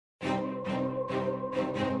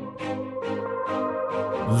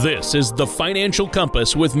This is the Financial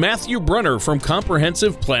Compass with Matthew Brunner from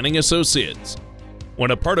Comprehensive Planning Associates.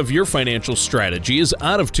 When a part of your financial strategy is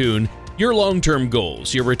out of tune, your long-term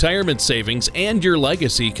goals, your retirement savings, and your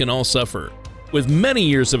legacy can all suffer. With many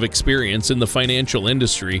years of experience in the financial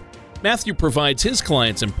industry, Matthew provides his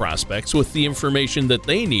clients and prospects with the information that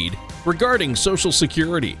they need regarding Social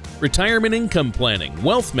Security, retirement income planning,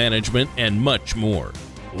 wealth management, and much more.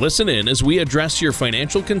 Listen in as we address your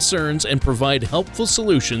financial concerns and provide helpful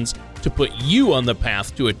solutions to put you on the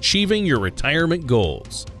path to achieving your retirement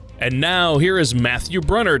goals. And now, here is Matthew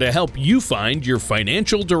Brunner to help you find your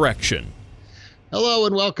financial direction. Hello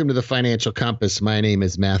and welcome to the Financial Compass. My name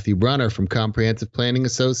is Matthew Brunner from Comprehensive Planning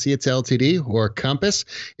Associates Ltd. or Compass.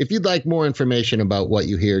 If you'd like more information about what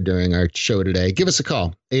you hear during our show today, give us a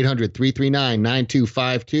call,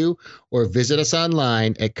 800-339-9252, or visit us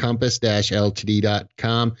online at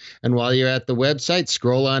compass-ltd.com. And while you're at the website,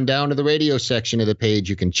 scroll on down to the radio section of the page.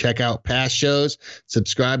 You can check out past shows,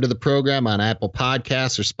 subscribe to the program on Apple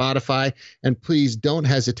Podcasts or Spotify, and please don't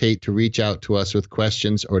hesitate to reach out to us with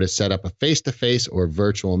questions or to set up a face-to-face or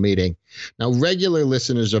virtual meeting. Now, regular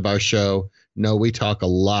listeners of our show know we talk a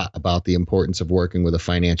lot about the importance of working with a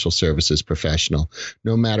financial services professional.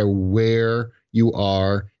 No matter where you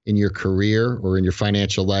are in your career or in your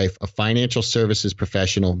financial life, a financial services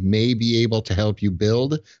professional may be able to help you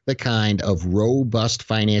build the kind of robust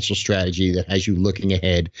financial strategy that has you looking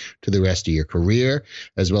ahead to the rest of your career,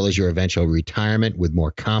 as well as your eventual retirement with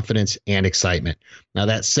more confidence and excitement. Now,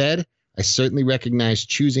 that said, I certainly recognize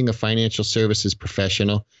choosing a financial services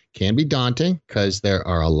professional can be daunting because there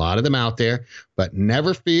are a lot of them out there, but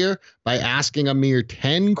never fear. By asking a mere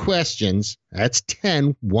 10 questions, that's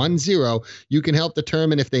 10, you can help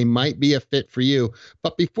determine if they might be a fit for you.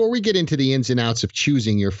 But before we get into the ins and outs of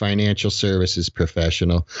choosing your financial services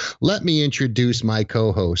professional, let me introduce my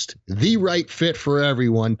co-host, the right fit for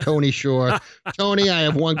everyone, Tony Shore. Tony, I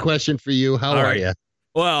have one question for you. How are you?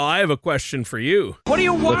 Well, I have a question for you. What do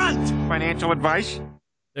you want? Financial advice?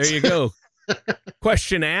 There you go.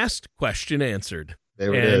 Question asked, question answered.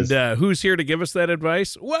 There it is. And who's here to give us that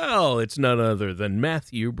advice? Well, it's none other than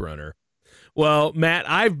Matthew Brunner. Well, Matt,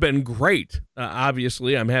 I've been great.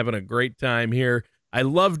 Obviously, I'm having a great time here. I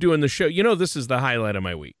love doing the show. You know, this is the highlight of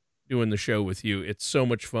my week, doing the show with you. It's so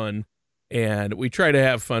much fun. And we try to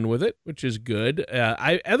have fun with it, which is good.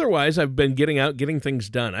 Otherwise, I've been getting things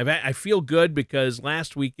done. I feel good because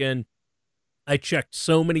last weekend I checked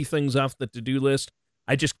so many things off the to-do list.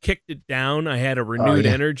 I just kicked it down. I had a renewed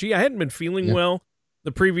energy. I hadn't been feeling well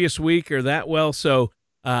the previous week or that well, so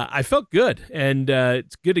I felt good. And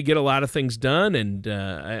it's good to get a lot of things done. And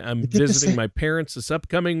I'm visiting my parents this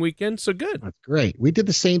upcoming weekend, so good. That's great. We did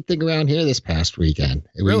the same thing around here this past weekend.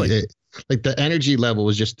 Really? Like the energy level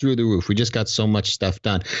was just through the roof. We just got so much stuff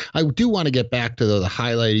done. I do want to get back to the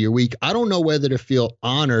highlight of your week. I don't know whether to feel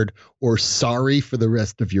honored or sorry for the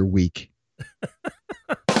rest of your week.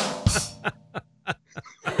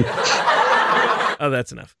 Oh,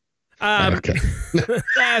 that's enough. Okay.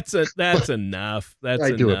 that's enough. That's I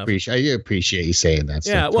enough. appreciate you saying that.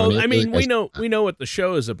 Yeah. Stuff, Well, Tony. I mean, we know what the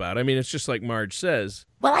show is about. I mean, it's just like Marge says.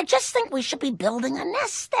 Well, I just think we should be building a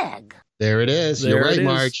nest egg. There it is. There You're right, it is.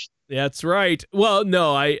 Marge. That's right. Well,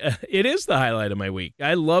 no, it is the highlight of my week.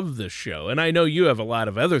 I love this show, and I know you have a lot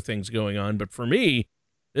of other things going on, but for me,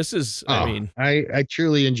 this is. I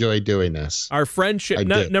truly enjoy doing this. Our friendship.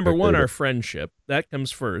 Number one, our friendship that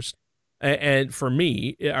comes first, and for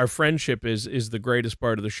me, our friendship is the greatest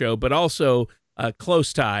part of the show, but also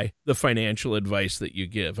close tie the financial advice that you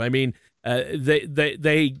give. I mean.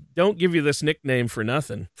 They don't give you this nickname for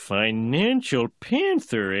nothing. Financial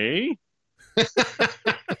Panther, eh?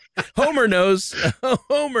 Homer knows.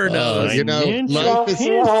 Homer knows. Financial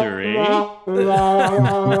Panther, eh?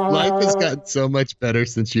 Life has gotten so much better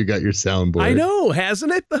since you got your soundboard. I know,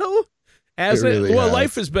 hasn't it though? Really well, has.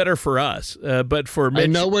 life is better for us, but for Mitch, I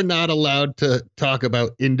know we're not allowed to talk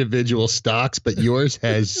about individual stocks, but yours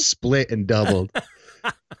has split and doubled.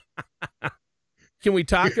 Can we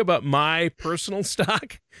talk about my personal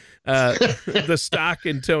stock? The stock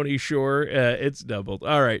in Tony Shore, it's doubled.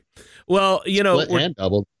 All right. Well, and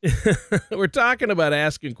doubled. We're talking about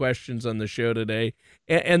asking questions on the show today,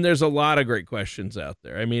 and there's a lot of great questions out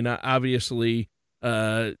there. I mean, obviously,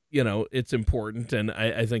 it's important, and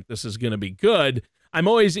I think this is going to be good. I'm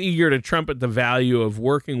always eager to trumpet the value of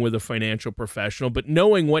working with a financial professional, but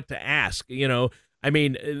knowing what to ask, I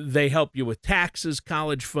mean, they help you with taxes,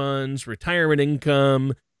 college funds, retirement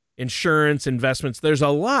income, insurance, investments. There's a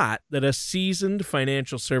lot that a seasoned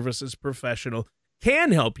financial services professional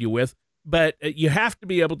can help you with, but you have to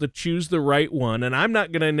be able to choose the right one. And I'm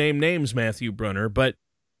not going to name names, Matthew Brunner, but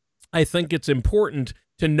I think it's important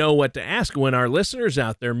to know what to ask. When our listeners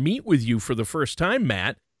out there meet with you for the first time,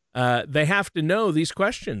 Matt, they have to know these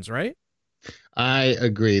questions, right? I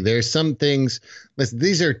agree. There's some things. Listen,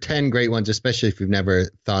 these are 10 great ones, especially if you've never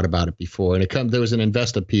thought about it before. And there was an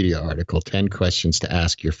Investopedia article, 10 questions to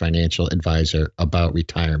ask your financial advisor about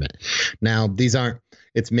retirement. Now, these aren't.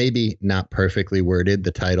 It's maybe not perfectly worded,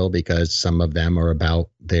 the title, because some of them are about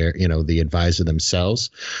the advisor themselves.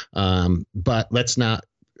 But let's not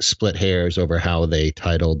split hairs over how they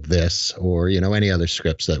titled this or, any other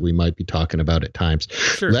scripts that we might be talking about at times.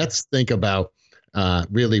 Sure. Let's think about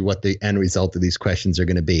really what the end result of these questions are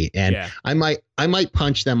going to be. And I might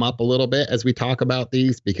punch them up a little bit as we talk about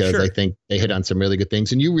these, because I think they hit on some really good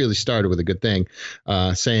things. And you really started with a good thing,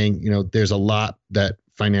 saying, there's a lot that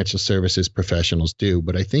financial services professionals do,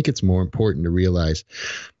 but I think it's more important to realize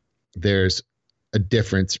there's a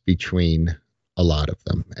difference between a lot of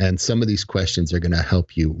them. And some of these questions are going to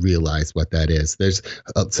help you realize what that is. There's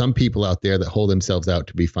some people out there that hold themselves out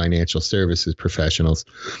to be financial services professionals.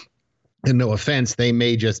 And no offense, they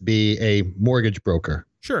may just be a mortgage broker.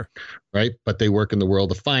 Sure. Right. But they work in the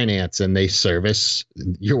world of finance and they service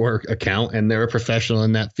your account and they're a professional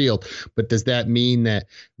in that field. But does that mean that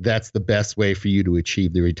that's the best way for you to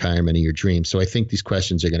achieve the retirement of your dreams? So I think these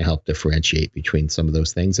questions are going to help differentiate between some of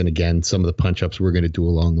those things. And again, some of the punch ups we're going to do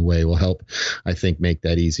along the way will help, I think, make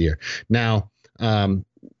that easier. Now,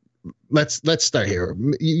 let's start here.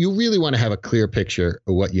 You really want to have a clear picture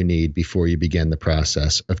of what you need before you begin the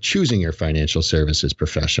process of choosing your financial services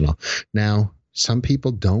professional. Now, some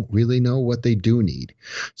people don't really know what they do need.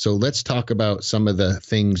 So let's talk about some of the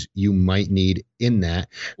things you might need in that.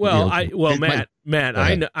 Well, Matt,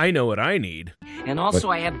 I know what I need. And also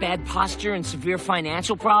I have bad posture and severe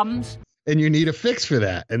financial problems. And you need a fix for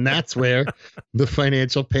that. And that's where the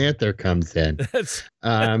Financial Panther comes in. That's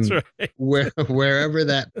right. Wherever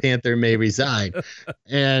that Panther may reside.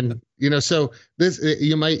 And, so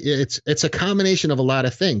it's a combination of a lot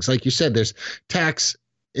of things. Like you said, there's tax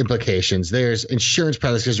implications, there's insurance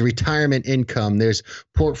products, there's retirement income, there's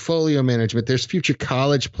portfolio management, there's future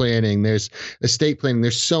college planning, there's estate planning,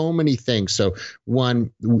 there's so many things. So one,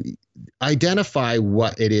 identify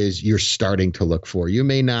what it is you're starting to look for. You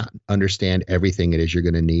may not understand everything it is you're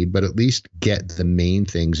going to need, but at least get the main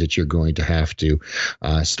things that you're going to have to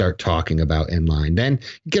start talking about in line. Then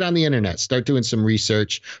get on the internet, start doing some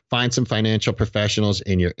research, find some financial professionals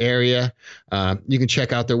in your area. You can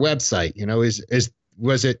check out their website.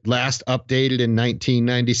 Was it last updated in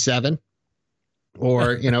 1997?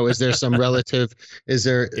 Or, is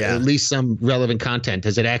there at least some relevant content?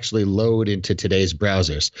 Does it actually load into today's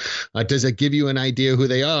browsers? Does it give you an idea who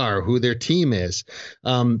they are, who their team is?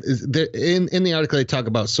 In the article, they talk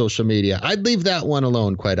about social media. I'd leave that one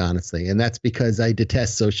alone, quite honestly. And that's because I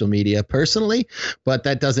detest social media personally, but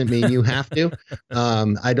that doesn't mean you have to.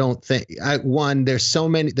 I don't think there's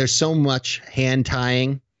so much hand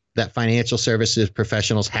tying that financial services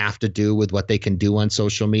professionals have to do with what they can do on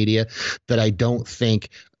social media, that I don't think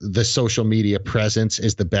the social media presence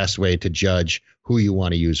is the best way to judge who you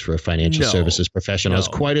want to use for a financial services professional.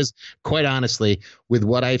 Quite honestly, with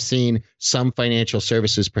what I've seen some financial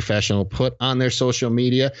services professional put on their social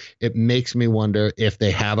media, it makes me wonder if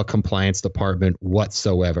they have a compliance department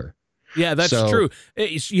whatsoever. Yeah, that's true.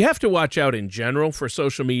 You have to watch out in general for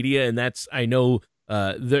social media, and I know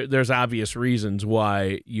there's obvious reasons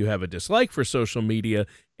why you have a dislike for social media,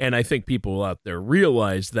 and I think people out there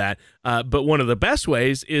realize that. But one of the best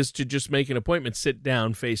ways is to just make an appointment, sit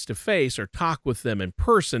down face-to-face, or talk with them in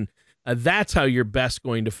person. That's how you're best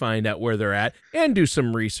going to find out where they're at, and do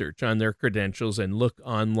some research on their credentials and look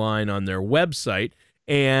online on their website.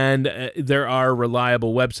 And there are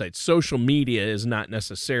reliable websites. Social media is not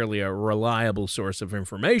necessarily a reliable source of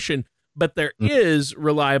information, but there is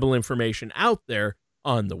reliable information out there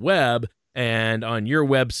on the web and on your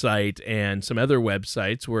website and some other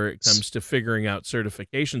websites where it comes to figuring out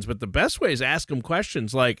certifications. But the best way is ask them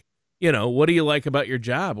questions like, what do you like about your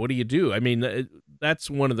job? What do you do? I mean, that's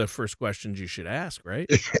one of the first questions you should ask, right?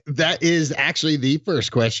 That is actually the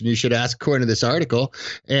first question you should ask according to this article.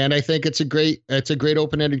 And I think it's a great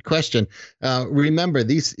open-ended question. Remember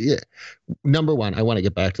number one, I want to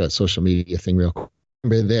get back to that social media thing real quick.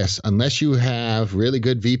 Remember this, unless you have really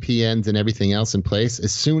good VPNs and everything else in place,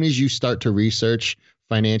 as soon as you start to research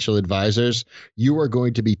financial advisors, you are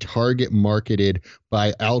going to be target marketed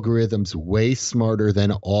by algorithms way smarter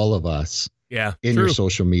than all of us in your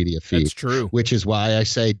social media feed. That's true. Which is why I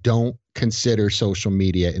say don't consider social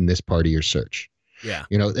media in this part of your search. Yeah.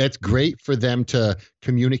 That's great for them to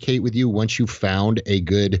communicate with you once you found a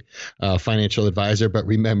good financial advisor. But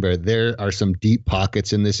remember, there are some deep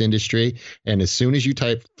pockets in this industry. And as soon as you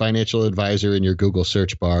type financial advisor in your Google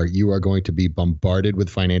search bar, you are going to be bombarded with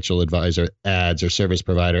financial advisor ads or service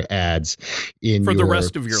provider ads in for the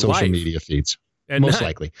rest of your social life. media feeds. And most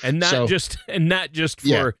likely. And not just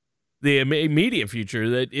for the immediate future,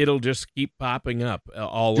 that it'll just keep popping up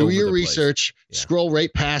all over the place. Do your research, scroll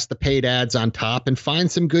right past the paid ads on top, and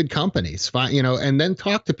find some good companies. And then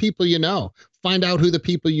talk to people you know. Find out who the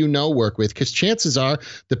people you know work with, because chances are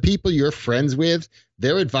the people you're friends with,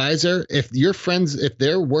 their advisor, if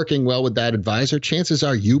they're working well with that advisor, chances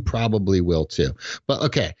are you probably will too. But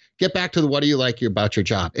okay, get back to what do you like about your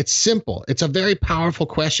job? It's simple. It's a very powerful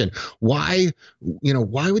question. Why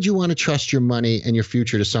would you want to trust your money and your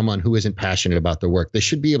future to someone who isn't passionate about their work? They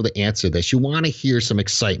should be able to answer this. You want to hear some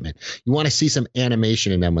excitement. You want to see some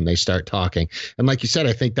animation in them when they start talking. And like you said,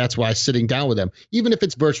 I think that's why sitting down with them, even if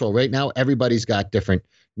it's virtual, right now, everybody's got different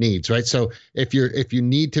needs, right? So if you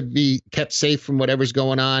need to be kept safe from whatever's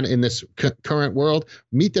going on in this current world,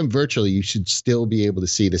 meet them virtually. You should still be able to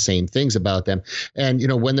see the same things about them. And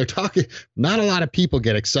when they're talking, not a lot of people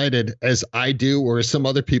get excited as I do or as some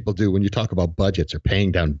other people do when you talk about budgets or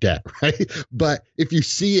paying down debt, right? But if you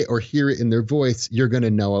see it or hear it in their voice, you're going to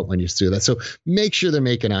know it when you see that. So make sure they're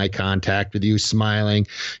making eye contact with you, smiling.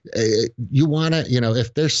 You want to,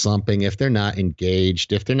 if they're slumping, if they're not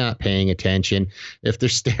engaged, if they're not paying attention, if they're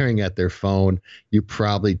staring at their phone, you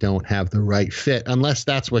probably don't have the right fit, unless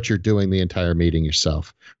that's what you're doing the entire meeting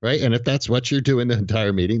yourself, right? And if that's what you're doing the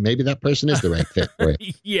entire meeting, maybe that person is the right fit for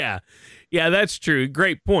you. Yeah, that's true.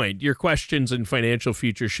 Great point. Your questions and financial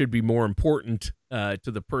future should be more important to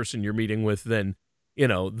the person you're meeting with than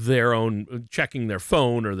their own checking their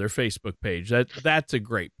phone or their Facebook page. That's a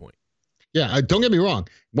great point. Yeah, don't get me wrong.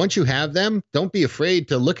 Once you have them, don't be afraid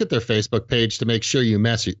to look at their Facebook page to make sure you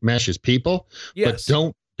mesh as people. Yes.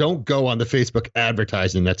 But don't go on the Facebook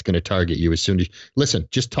advertising that's going to target you as soon as listen,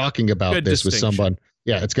 just talking about Good this with distinction. someone.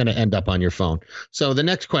 Yeah, it's going to end up on your phone. So the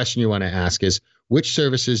next question you want to ask is, which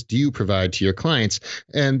services do you provide to your clients?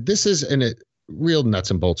 And this is a real nuts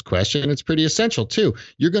and bolts question. It's pretty essential too.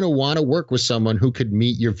 You're going to want to work with someone who could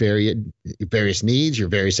meet your various needs, your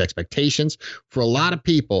various expectations. For a lot of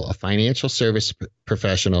people, a financial service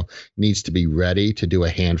professional needs to be ready to do a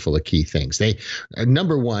handful of key things.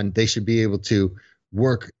 Number one, they should be able to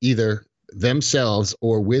work either themselves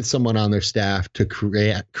or with someone on their staff to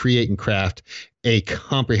create and craft a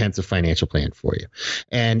comprehensive financial plan for you.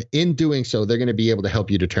 And in doing so, they're going to be able to help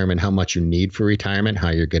you determine how much you need for retirement, how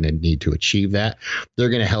you're going to need to achieve that. They're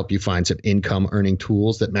going to help you find some income earning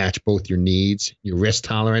tools that match both your needs, your risk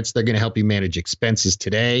tolerance. They're going to help you manage expenses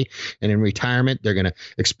today and in retirement. They're going to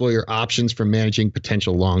explore your options for managing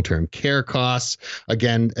potential long-term care costs.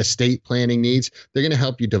 Again, estate planning needs. They're going to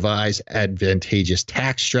help you devise advantageous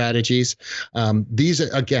tax strategies.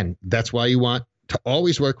 That's why you want to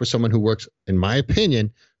always work with someone who works, in my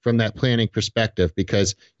opinion, from that planning perspective,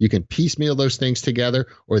 because you can piecemeal those things together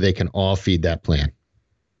or they can all feed that plan.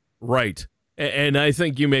 Right. And I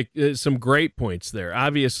think you make some great points there.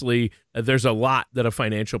 Obviously, there's a lot that a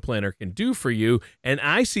financial planner can do for you, and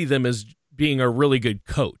I see them as being a really good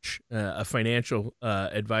coach, a financial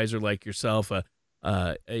advisor like yourself, a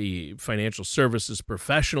financial services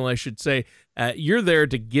professional, I should say. You're there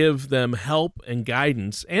to give them help and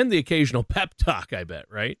guidance and the occasional pep talk, I bet,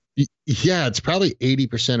 right? Yeah, it's probably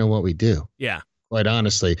 80% of what we do. Yeah. Quite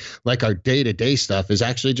honestly, like our day-to-day stuff is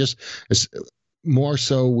actually just more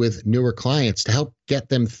so with newer clients to help get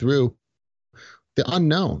them through the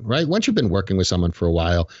unknown, right? Once you've been working with someone for a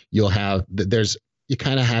while, you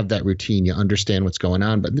kind of have that routine. You understand what's going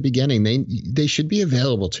on, but in the beginning, they should be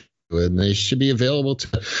available to it, and they should be available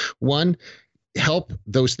to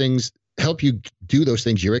help you do those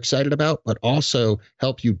things you're excited about, but also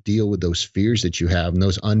help you deal with those fears that you have and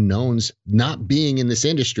those unknowns not being in this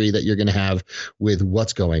industry that you're going to have with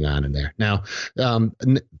what's going on in there. Now,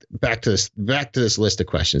 back to this list of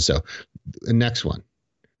questions. So the next one.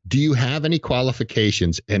 Do you have any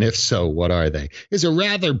qualifications? And if so, what are they? Is a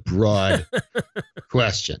rather broad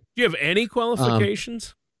question. Do you have any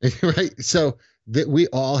qualifications? Right. So that we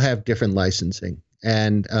all have different licensing,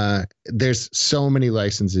 and there's so many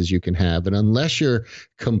licenses you can have. And unless you're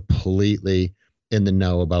completely in the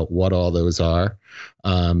know about what all those are,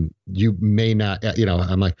 you may not,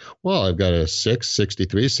 I'm like, well, I've got a 6,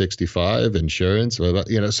 63, 65 insurance, so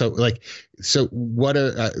what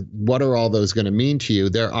are all those going to mean to you?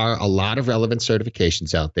 There are a lot of relevant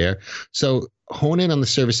certifications out there. So hone in on the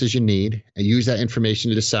services you need and use that information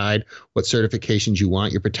to decide what certifications you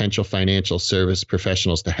want your potential financial service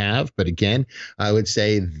professionals to have. But again, I would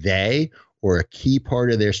say they or a key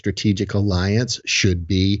part of their strategic alliance should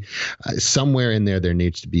be somewhere in there. There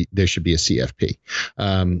should be a CFP.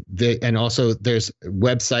 And also there's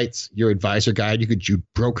websites, your advisor guide, you could do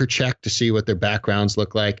broker check to see what their backgrounds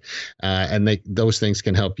look like. And those things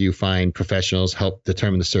can help you find professionals, help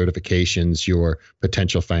determine the certifications your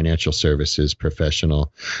potential financial services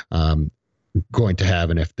professional going to have,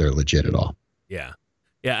 and if they're legit at all. Yeah.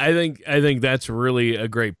 Yeah, I think that's really a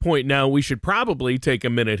great point. Now, we should probably take a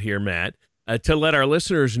minute here, Matt, to let our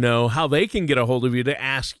listeners know how they can get a hold of you to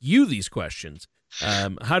ask you these questions.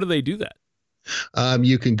 How do they do that?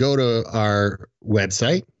 You can go to our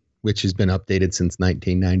website, which has been updated since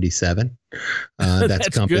 1997. That's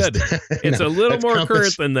Compass. Good. It's a little more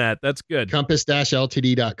current than that. That's good.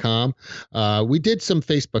 Compass-ltd.com. We did some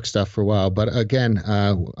Facebook stuff for a while, but again,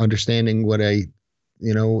 understanding what I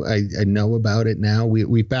know about it now.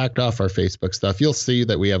 We backed off our Facebook stuff. You'll see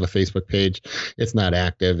that we have a Facebook page. It's not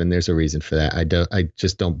active, and there's a reason for that. I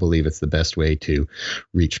just don't believe it's the best way to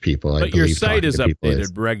reach people. But your site is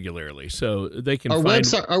updated regularly, so they can our find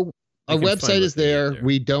website. Our website is there.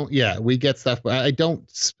 We get stuff. I don't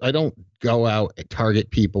go out and target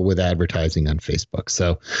people with advertising on Facebook.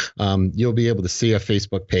 So you'll be able to see a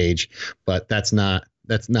Facebook page, but that's not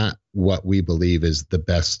what we believe is the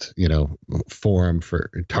best, forum for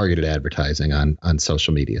targeted advertising on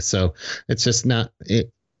social media. So it's just not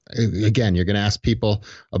it. Again, you're going to ask people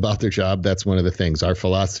about their job. That's one of the things. Our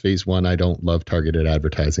philosophy is one, I don't love targeted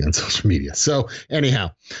advertising on social media. So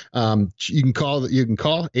anyhow, you can call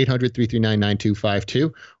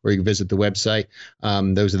 800-339-9252, or you can visit the website.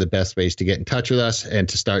 Those are the best ways to get in touch with us and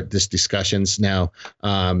to start this discussions. Now,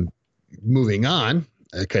 moving on,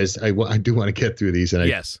 because I do want to get through these, and I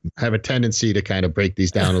have a tendency to kind of break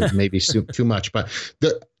these down maybe too much. But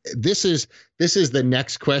this is the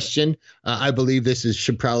next question. I believe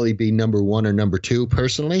should probably be number 1 or number 2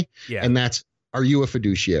 personally, and that's: are you a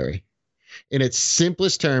fiduciary? In its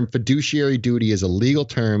simplest term, fiduciary duty is a legal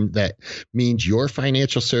term that means your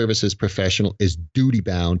financial services professional is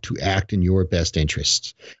duty-bound to act in your best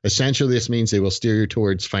interests. Essentially, this means they will steer you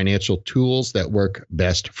towards financial tools that work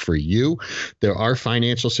best for you. There are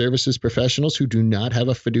financial services professionals who do not have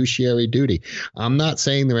a fiduciary duty. I'm not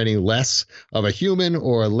saying they're any less of a human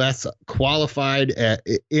or less qualified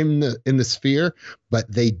in the sphere, but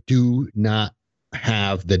they do not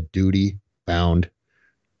have the duty-bound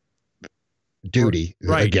duty.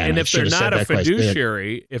 Right. Again, and if they're not a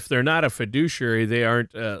fiduciary, they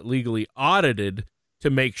aren't legally audited to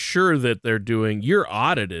make sure that you're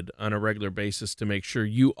audited on a regular basis to make sure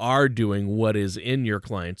you are doing what is in your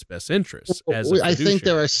client's best interest. I think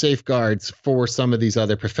there are safeguards for some of these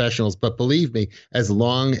other professionals, but believe me, as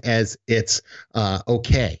long as it's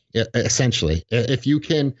okay, essentially, if you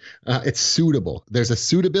can, it's suitable. There's a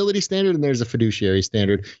suitability standard and there's a fiduciary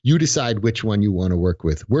standard. You decide which one you want to work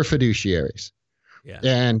with. We're fiduciaries. Yeah.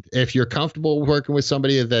 And if you're comfortable working with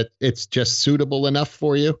somebody that it's just suitable enough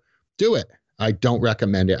for you, do it. I don't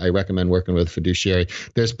recommend it. I recommend working with a fiduciary.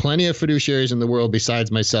 There's plenty of fiduciaries in the world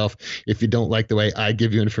besides myself if you don't like the way I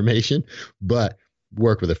give you information, but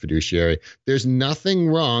work with a fiduciary. There's nothing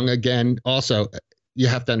wrong. Again, also, you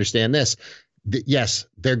have to understand this. Yes,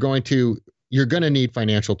 you're going to need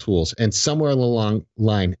financial tools, and somewhere along the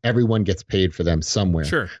line, everyone gets paid for them somewhere.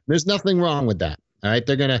 Sure. There's nothing wrong with that. All right.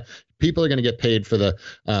 People are going to get paid for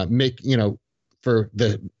for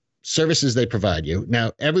the services they provide you.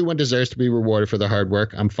 Now, everyone deserves to be rewarded for their hard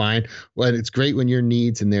work. I'm fine. Well, it's great when your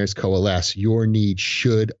needs and theirs coalesce. Your needs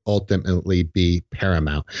should ultimately be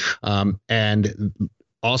paramount. And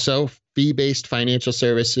also, fee-based financial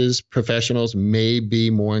services professionals may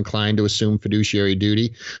be more inclined to assume fiduciary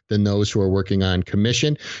duty than those who are working on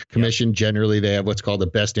commission. Generally, they have what's called the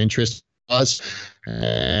best interest clause,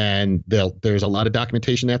 and there's a lot of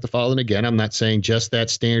documentation they have to follow. And again, I'm not saying just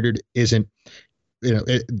that standard isn't,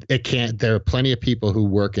 it can't. There are plenty of people who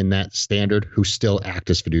work in that standard who still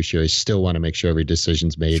act as fiduciaries, still want to make sure every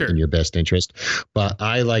decision's made in your best interest. But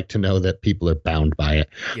I like to know that people are bound by it,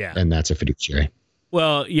 and that's a fiduciary.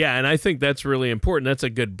 Well, yeah, and I think that's really important. That's a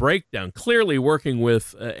good breakdown. Clearly, working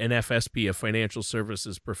with an FSP, a financial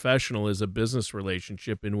services professional, is a business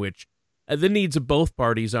relationship in which the needs of both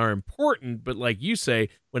parties are important. But like you say,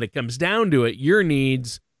 when it comes down to it, your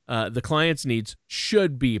needs, the client's needs,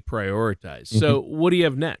 should be prioritized. So what do you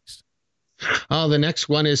have next? The next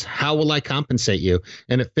one is, how will I compensate you?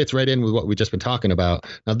 And it fits right in with what we've just been talking about.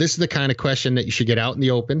 Now, this is the kind of question that you should get out in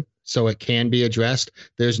the open so it can be addressed.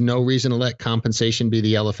 There's no reason to let compensation be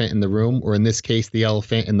the elephant in the room, or in this case, the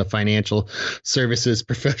elephant in the financial services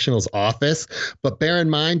professional's office. But bear in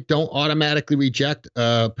mind, don't automatically reject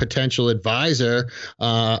a potential advisor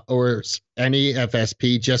or any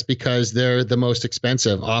FSP just because they're the most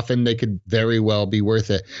expensive. Often they could very well be worth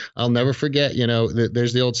it. I'll never forget,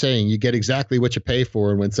 there's the old saying, you get exactly what you pay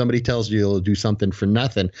for. And when somebody tells you you'll do something for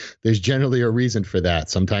nothing, there's generally a reason for that.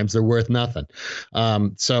 Sometimes they're worth nothing.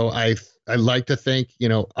 So I like to think,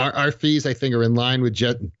 our fees, I think, are in line with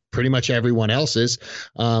pretty much everyone else's.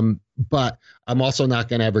 But I'm also not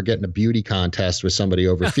going to ever get in a beauty contest with somebody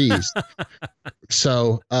over fees.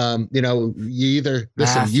 So, you either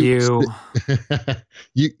listen,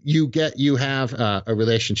 you have a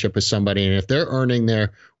relationship with somebody, and if they're earning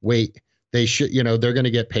their weight, they should, they're going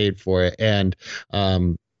to get paid for it. And,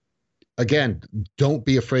 again, don't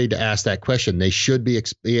be afraid to ask that question. They should be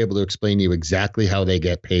able to explain to you exactly how they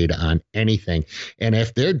get paid on anything. And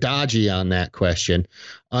if they're dodgy on that question,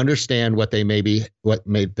 understand they may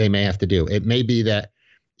have to do. It may be that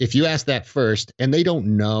if you ask that first and they don't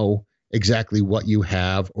know exactly what you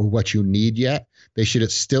have or what you need yet, they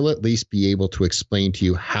should still at least be able to explain to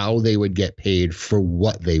you how they would get paid for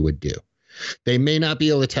what they would do. They may not be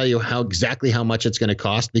able to tell you exactly how much it's going to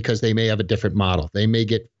cost because they may have a different model. They may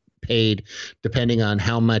get paid depending on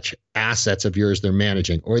how much assets of yours they're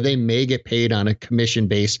managing, or they may get paid on a commission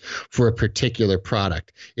base for a particular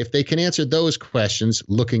product. If they can answer those questions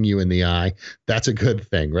looking you in the eye, that's a good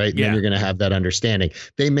thing, right? Yeah. Then you're going to have that understanding.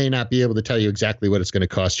 They may not be able to tell you exactly what it's going to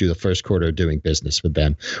cost you the first quarter of doing business with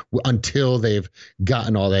them until they've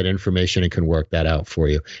gotten all that information and can work that out for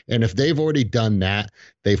you. And if they've already done that,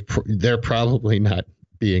 they're probably not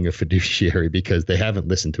being a fiduciary because they haven't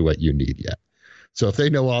listened to what you need yet. So if they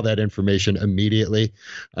know all that information immediately,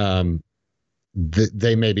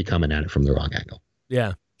 they may be coming at it from the wrong angle.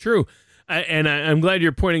 Yeah, true. I'm glad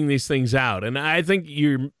you're pointing these things out. And I think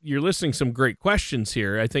you're listing some great questions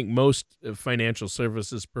here. I think most financial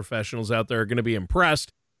services professionals out there are going to be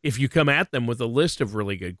impressed if you come at them with a list of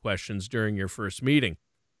really good questions during your first meeting.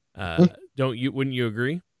 Wouldn't you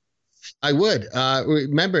agree? I would.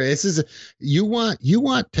 Remember, you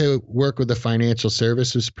want to work with a financial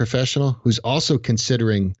services professional who's also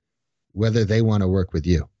considering whether they want to work with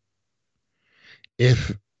you.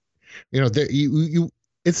 If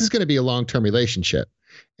this is going to be a long-term relationship,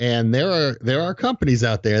 and there are companies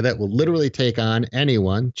out there that will literally take on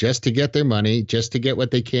anyone just to get their money, just to get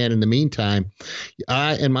what they can in the meantime.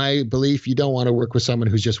 In my belief, you don't want to work with someone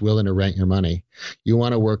who's just willing to rent your money. You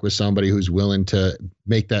want to work with somebody who's willing to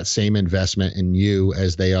make that same investment in you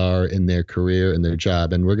as they are in their career and their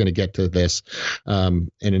job. And we're going to get to this in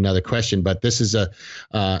another question, but this is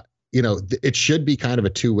it should be kind of a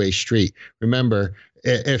two-way street. Remember,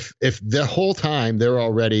 if the whole time they're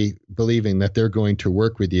already believing that they're going to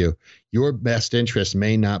work with you, your best interest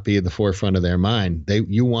may not be at the forefront of their mind.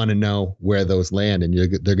 You want to know where those land, and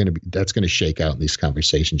that's going to shake out in these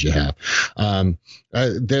conversations you have.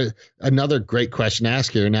 There's another great question to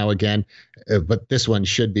ask here now again, but this one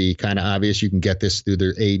should be kind of obvious. You can get this through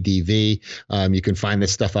their ADV. You can find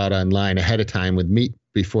this stuff out online ahead of time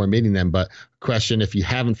before meeting them. But question, if you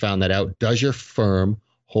haven't found that out, does your firm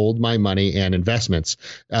hold my money and investments?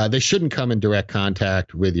 They shouldn't come in direct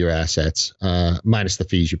contact with your assets, minus the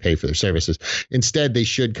fees you pay for their services. Instead, they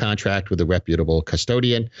should contract with a reputable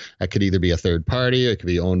custodian. That could either be a third party or it could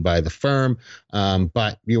be owned by the firm.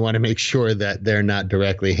 But you want to make sure that they're not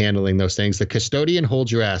directly handling those things. The custodian holds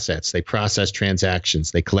your assets. They process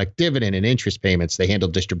transactions. They collect dividend and interest payments. They handle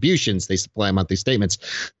distributions. They supply monthly statements.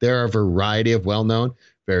 There are a variety of well-known,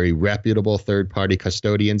 very reputable third-party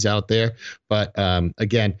custodians out there. But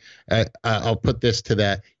again, I'll put this to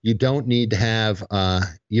that. You don't need to have,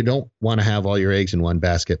 you don't want to have all your eggs in one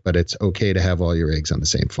basket, but it's okay to have all your eggs on the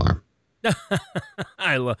same farm.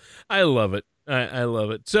 I love it. I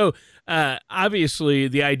love it. So obviously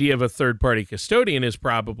the idea of a third-party custodian is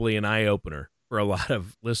probably an eye-opener for a lot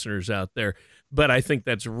of listeners out there, but I think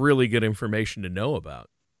that's really good information to know about.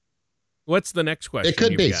 What's the next question? It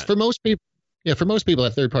could be. For most people, yeah, for most people,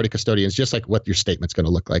 a third-party custodian is just like what your statement's going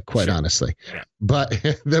to look like, quite honestly. Yeah. But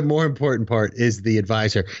the more important part is the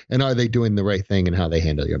advisor, and are they doing the right thing and how they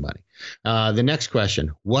handle your money? The next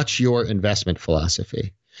question, what's your investment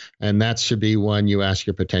philosophy? And that should be one you ask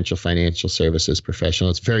your potential financial services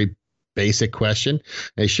professional. It's a very basic question.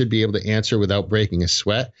 They should be able to answer without breaking a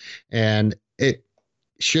sweat. And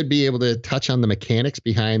should be able to touch on the mechanics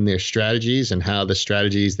behind their strategies and how the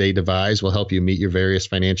strategies they devise will help you meet your various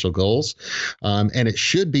financial goals. And it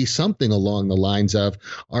should be something along the lines of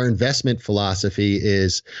our investment philosophy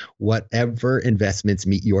is whatever investments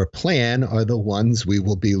meet your plan are the ones we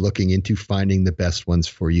will be looking into finding the best ones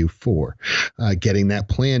for you for. Getting that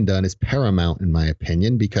plan done is paramount, in my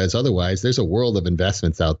opinion, because otherwise there's a world of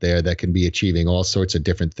investments out there that can be achieving all sorts of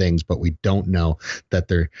different things, but we don't know that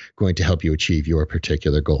they're going to help you achieve your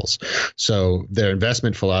particular goals. So their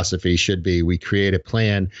investment philosophy should be, we create a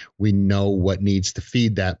plan, we know what needs to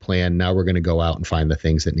feed that plan. Now we're going to go out and find the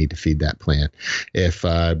things that need to feed that plan. If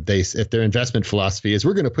their investment philosophy is,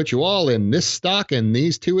 we're going to put you all in this stock and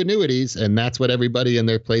these 2 annuities, and that's what everybody in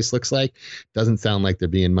their place looks like, doesn't sound like they're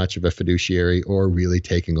being much of a fiduciary or really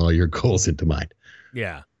taking all your goals into mind.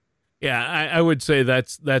 Yeah. Yeah, I would say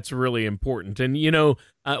that's really important. And,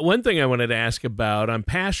 one thing I wanted to ask about, on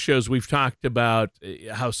past shows, we've talked about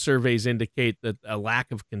how surveys indicate that a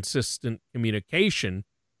lack of consistent communication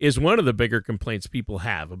is one of the bigger complaints people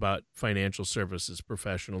have about financial services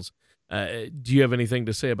professionals. Do you have anything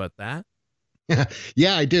to say about that?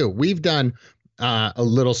 Yeah, I do. We've done a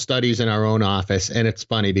little studies in our own office, and it's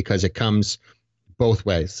funny because it comes both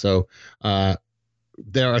ways. So,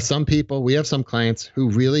 there are some people, we have some clients who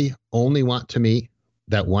really only want to meet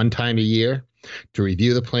that one time a year to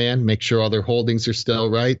review the plan, make sure all their holdings are still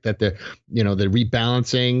right, that the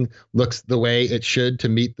rebalancing looks the way it should to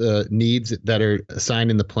meet the needs that are assigned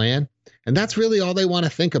in the plan. And that's really all they want to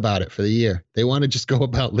think about it for the year. They want to just go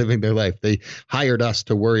about living their life. They hired us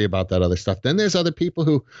to worry about that other stuff. Then there's other people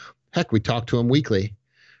who, heck, we talk to them weekly,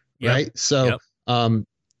 right? So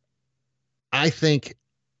I think,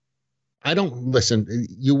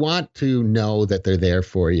 you want to know that they're there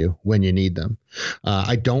for you when you need them.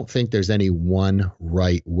 I don't think there's any one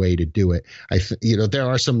right way to do it. There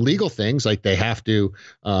are some legal things, like they have to,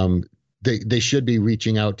 they should be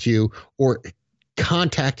reaching out to you or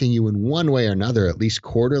contacting you in one way or another, at least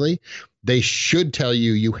quarterly. They should tell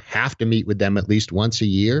you you have to meet with them at least once a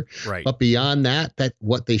year. Right. But beyond that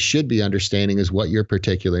what they should be understanding is what your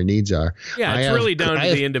particular needs are. Yeah, it's really down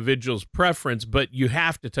to the individual's preference, but you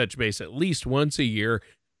have to touch base at least once a year.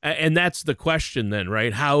 And that's the question then,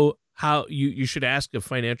 right? How you should ask a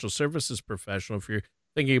financial services professional, if you're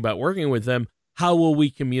thinking about working with them, how will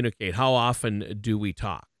we communicate? How often do we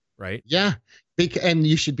talk, right? Yeah. And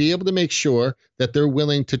you should be able to make sure that they're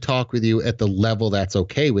willing to talk with you at the level that's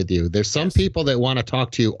okay with you. There's some people that want to talk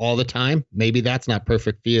to you all the time. Maybe that's not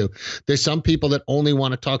perfect for you. There's some people that only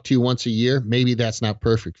want to talk to you once a year. Maybe that's not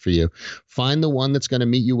perfect for you. Find the one that's going to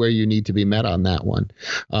meet you where you need to be met on that one.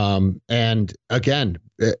 And again,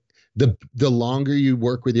 the longer you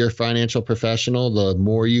work with your financial professional, the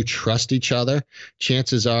more you trust each other,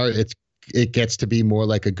 chances are it gets to be more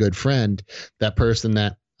like a good friend. That person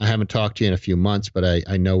that I haven't talked to you in a few months, but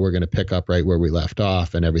I know we're going to pick up right where we left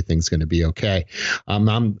off and everything's going to be okay. I'm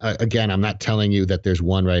not telling you that there's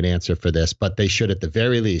one right answer for this, but they should, at the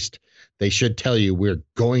very least, they should tell you we're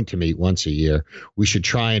going to meet once a year. We should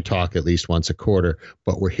try and talk at least once a quarter,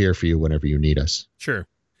 but we're here for you whenever you need us. Sure.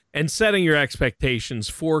 And setting your expectations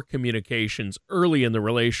for communications early in the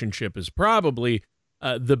relationship is probably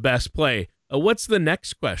the best play. What's the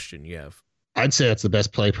next question you have? I'd say that's the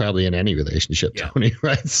best play probably in any relationship, Tony,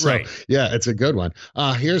 right? So, yeah, it's a good one.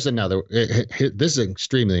 Here's another. This is an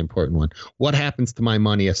extremely important one. What happens to my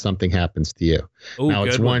money if something happens to you? Ooh, now,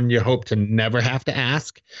 it's one you hope to never have to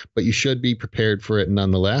ask, but you should be prepared for it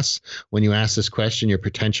nonetheless. When you ask this question, your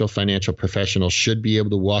potential financial professional should be able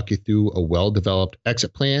to walk you through a well-developed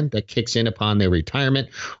exit plan that kicks in upon their retirement,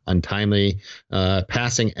 untimely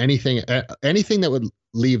passing, anything that would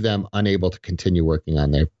leave them unable to continue working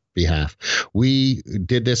on their behalf. We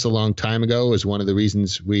did this a long time ago as one of the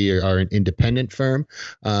reasons we are an independent firm,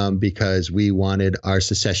 because we wanted our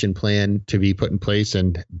succession plan to be put in place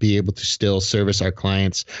and be able to still service our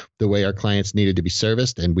clients the way our clients needed to be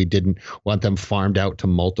serviced. And we didn't want them farmed out to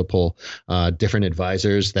multiple different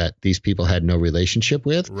advisors that these people had no relationship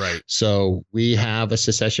with. Right. So we have a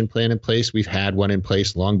succession plan in place. We've had one in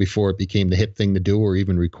place long before it became the hip thing to do or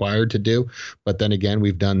even required to do. But then again,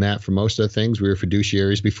 we've done that for most of the things. We were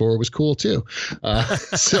fiduciaries before it was cool too.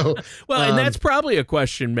 Well, and that's probably a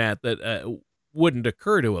question, Matt, that wouldn't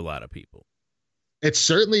occur to a lot of people. It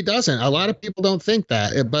certainly doesn't. A lot of people don't think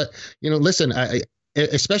that, but listen,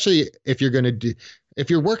 especially if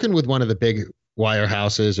you're working with one of the big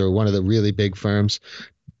wirehouses or one of the really big firms,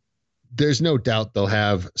 there's no doubt they'll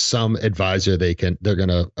have some advisor they're going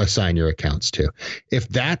to assign your accounts to. If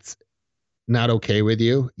that's not okay with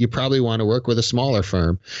you, you probably want to work with a smaller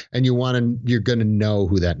firm, and you're going to know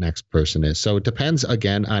who that next person is. So it depends,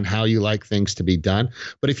 again, on how you like things to be done.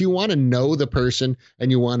 But if you want to know the person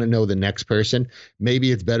and you want to know the next person,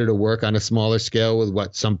 maybe it's better to work on a smaller scale with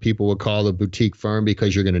what some people would call a boutique firm,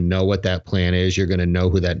 because you're going to know what that plan is. You're going to know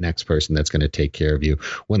who that next person that's going to take care of you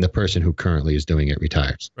when the person who currently is doing it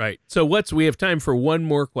retires. Right. So we have time for one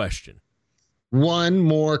more question. One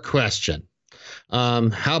more question.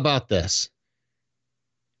 How about this?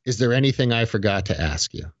 Is there anything I forgot to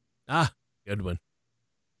ask you? Good one.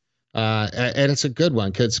 And it's a good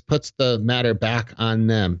one because it puts the matter back on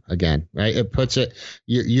them again, right? It puts it,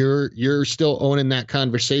 you're still owning that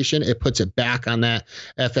conversation. It puts it back on that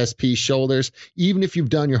FSP shoulders. Even if you've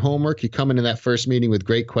done your homework, you come into that first meeting with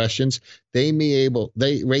great questions. They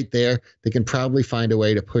right there, they can probably find a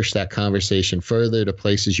way to push that conversation further to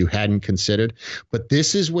places you hadn't considered. But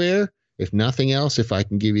this is where, if nothing else, if I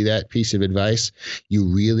can give you that piece of advice, you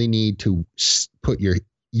really need to put your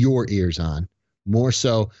ears on. More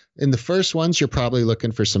so in the first ones, you're probably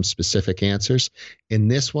looking for some specific answers. In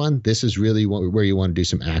this one, this is really where you want to do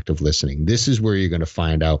some active listening. This is where you're going to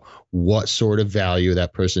find out what sort of value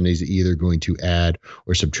that person is either going to add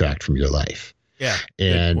or subtract from your life. Yeah.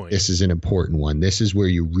 And this is an important one. This is where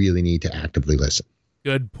you really need to actively listen.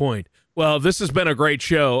 Good point. Well, this has been a great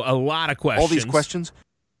show. A lot of questions. All these questions?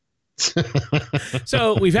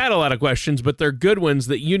 So we've had a lot of questions, but they're good ones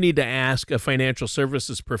that you need to ask a financial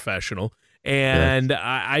services professional. And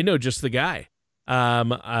I know just the guy. I'm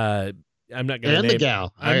not going to name the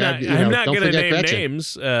gal. I'm not going to name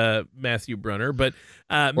names, Matthew Brunner, but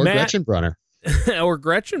or Gretchen Brunner. Or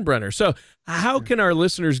Gretchen Brunner. So how can our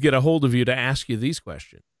listeners get a hold of you to ask you these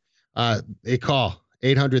questions? They call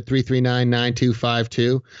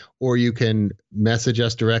 800-339-9252, or you can message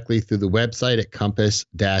us directly through the website at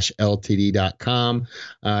compass-ltd.com.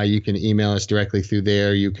 You can email us directly through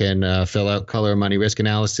there. You can fill out color money risk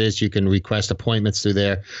analysis. You can request appointments through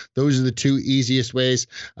there. Those are the two easiest ways.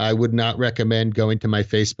 I would not recommend going to my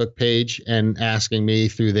Facebook page and asking me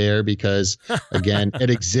through there because, again, it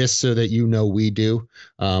exists so that you know we do,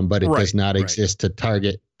 but it does not exist to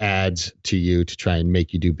target ads to you to try and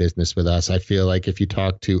make you do business with us. I feel like if you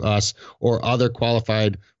talk to us or other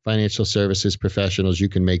qualified financial services professionals, you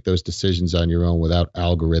can make those decisions on your own without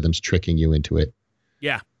algorithms tricking you into it.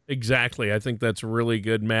 Yeah, exactly. I think that's really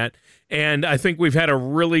good, Matt. And I think we've had a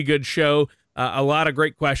really good show. A lot of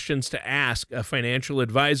great questions to ask a financial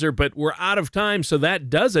advisor, but we're out of time. So that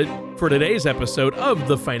does it for today's episode of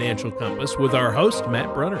The Financial Compass with our host,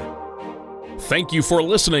 Matt Brunner. Thank you for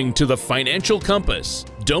listening to The Financial Compass.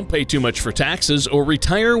 Don't pay too much for taxes or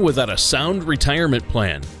retire without a sound retirement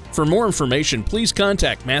plan. For more information, please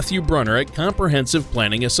contact Matthew Brunner at Comprehensive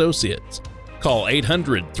Planning Associates. Call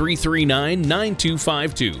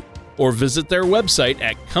 800-339-9252 or visit their website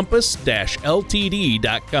at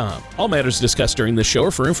compass-ltd.com. All matters discussed during this show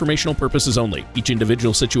are for informational purposes only. Each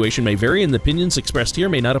individual situation may vary, and the opinions expressed here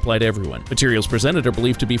may not apply to everyone. Materials presented are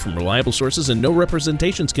believed to be from reliable sources, and no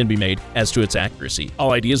representations can be made as to its accuracy.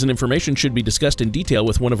 All ideas and information should be discussed in detail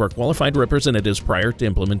with one of our qualified representatives prior to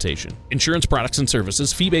implementation. Insurance products and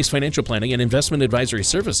services, fee-based financial planning, and investment advisory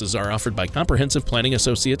services are offered by Comprehensive Planning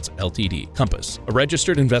Associates, Ltd. Compass, a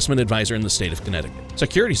registered investment advisor in the state of Connecticut.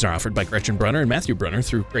 Securities are offered by Gretchen Brunner and Matthew Brunner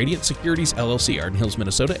through Gradient Securities, LLC, Arden Hills,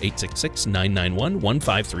 Minnesota,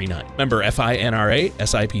 866-991-1539. Member FINRA,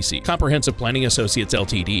 SIPC. Comprehensive Planning Associates,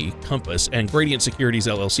 Ltd., Compass, and Gradient Securities,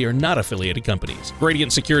 LLC are not affiliated companies.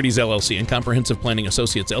 Gradient Securities, LLC, and Comprehensive Planning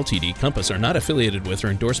Associates, Ltd., Compass, are not affiliated with or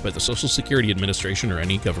endorsed by the Social Security Administration or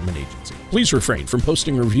any government agency. Please refrain from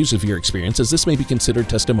posting reviews of your experience, as this may be considered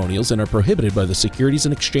testimonials and are prohibited by the Securities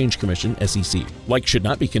and Exchange Commission, SEC. Like should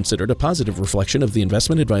not be considered a positive reflection of the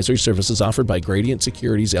investment advisory services offered by Gradient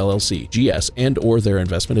Securities, LLC, GS, and or their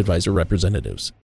investment advisor representatives.